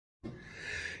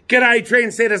G'day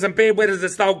trendsetters and bedwetters,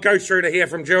 it's the old Gooserooter here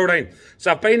from Geraldine.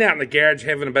 So I've been out in the garage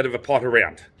having a bit of a pot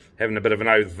around, having a bit of an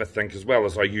overthink as well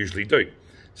as I usually do.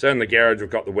 So in the garage we've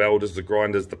got the welders, the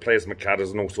grinders, the plasma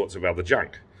cutters and all sorts of other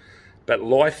junk. But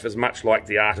life is much like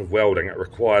the art of welding. It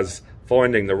requires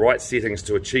finding the right settings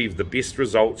to achieve the best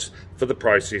results for the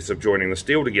process of joining the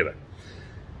steel together.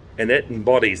 And it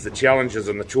embodies the challenges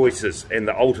and the choices and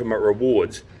the ultimate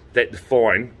rewards that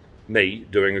define me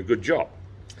doing a good job.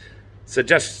 So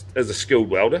just as a skilled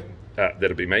welder,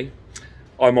 that'll be me,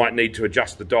 I might need to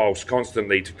adjust the dials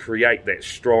constantly to create that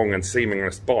strong and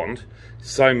seamless bond.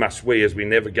 So must we as we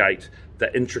navigate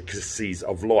the intricacies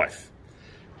of life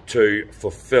to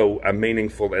fulfill a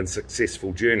meaningful and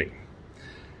successful journey.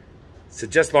 So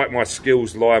just like my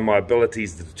skills lie in my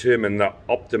abilities to determine the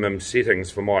optimum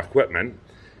settings for my equipment,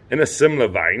 in a similar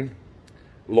vein,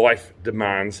 life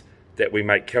demands that we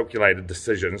make calculated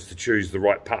decisions to choose the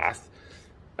right path.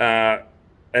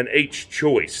 And each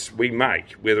choice we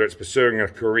make, whether it's pursuing a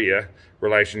career,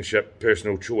 relationship,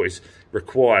 personal choice,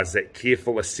 requires that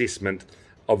careful assessment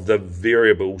of the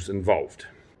variables involved.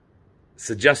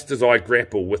 So just as I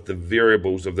grapple with the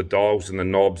variables of the dials and the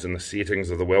knobs and the settings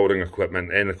of the welding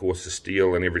equipment and of course the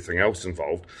steel and everything else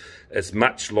involved, it's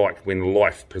much like when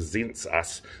life presents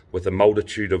us with a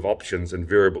multitude of options and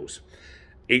variables.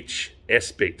 Each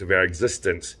aspect of our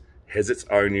existence has its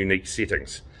own unique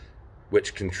settings,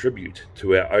 which contribute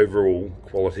to our overall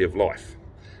quality of life.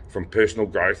 From personal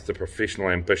growth to professional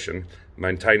ambition,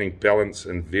 maintaining balance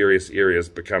in various areas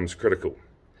becomes critical.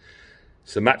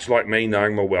 So much like me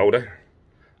knowing my welder,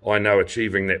 I know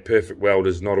achieving that perfect weld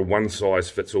is not a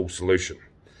one-size-fits-all solution.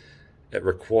 It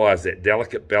requires that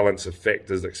delicate balance of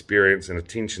factors, experience, and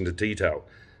attention to detail.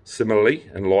 Similarly,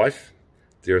 in life,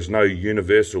 there is no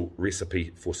universal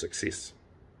recipe for success.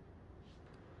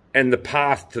 And the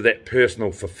path to that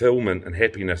personal fulfillment and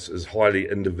happiness is highly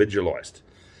individualized.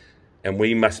 And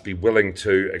we must be willing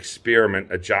to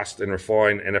experiment, adjust, and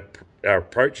refine our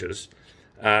approaches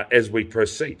as we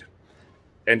proceed.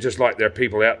 And just like there are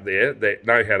people out there that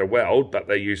know how to weld, but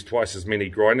they use twice as many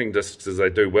grinding discs as they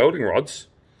do welding rods,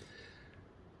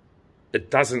 it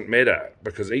doesn't matter,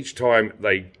 because each time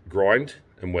they grind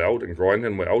and weld and grind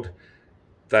and weld,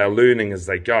 they are learning as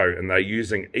they go, and they're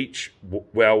using each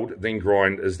weld, then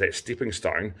grind, as that stepping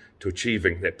stone to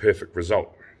achieving that perfect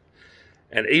result.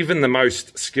 And even the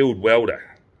most skilled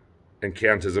welder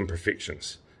encounters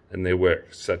imperfections in their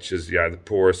work, such as the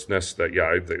porousness, the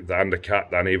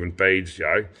undercut, the uneven beads.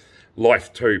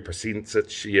 Life too presents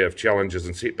its share of challenges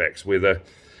and setbacks, whether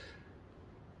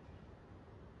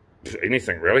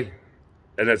anything really.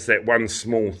 And it's that one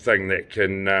small thing that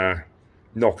can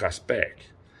knock us back.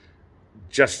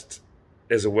 Just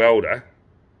as a welder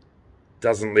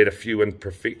doesn't let a few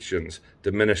imperfections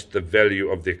diminish the value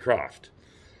of their craft.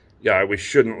 We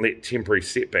shouldn't let temporary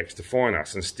setbacks define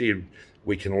us. Instead,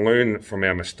 we can learn from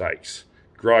our mistakes,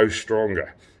 grow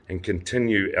stronger, and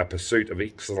continue our pursuit of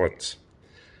excellence.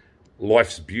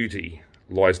 Life's beauty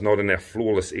lies not in our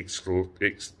flawless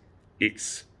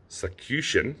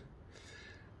execution,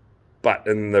 but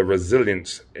in the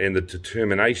resilience and the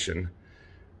determination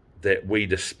that we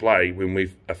display when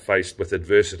we are faced with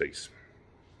adversities.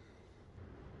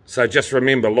 So just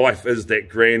remember, life is that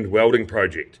grand welding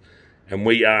project, and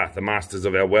we are the masters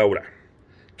of our welder,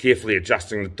 carefully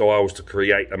adjusting the dials to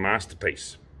create a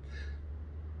masterpiece.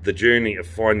 The journey of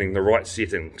finding the right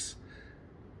settings,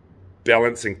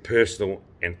 balancing personal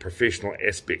and professional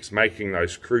aspects, making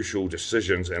those crucial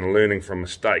decisions and learning from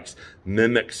mistakes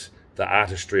mimics the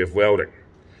artistry of welding.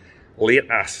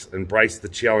 Let us embrace the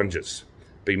challenges,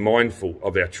 be mindful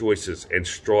of our choices, and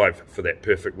strive for that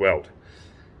perfect weld,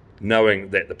 knowing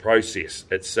that the process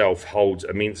itself holds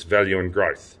immense value and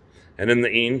growth. And in the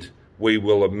end, we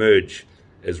will emerge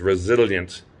as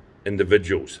resilient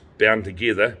individuals, bound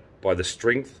together by the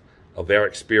strength of our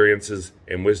experiences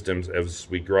and wisdoms as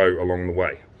we grow along the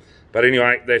way. But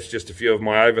anyway, that's just a few of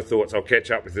my overthoughts. I'll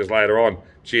catch up with you later on.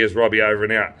 Cheers, Robbie, over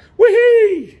and out.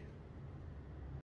 Whee!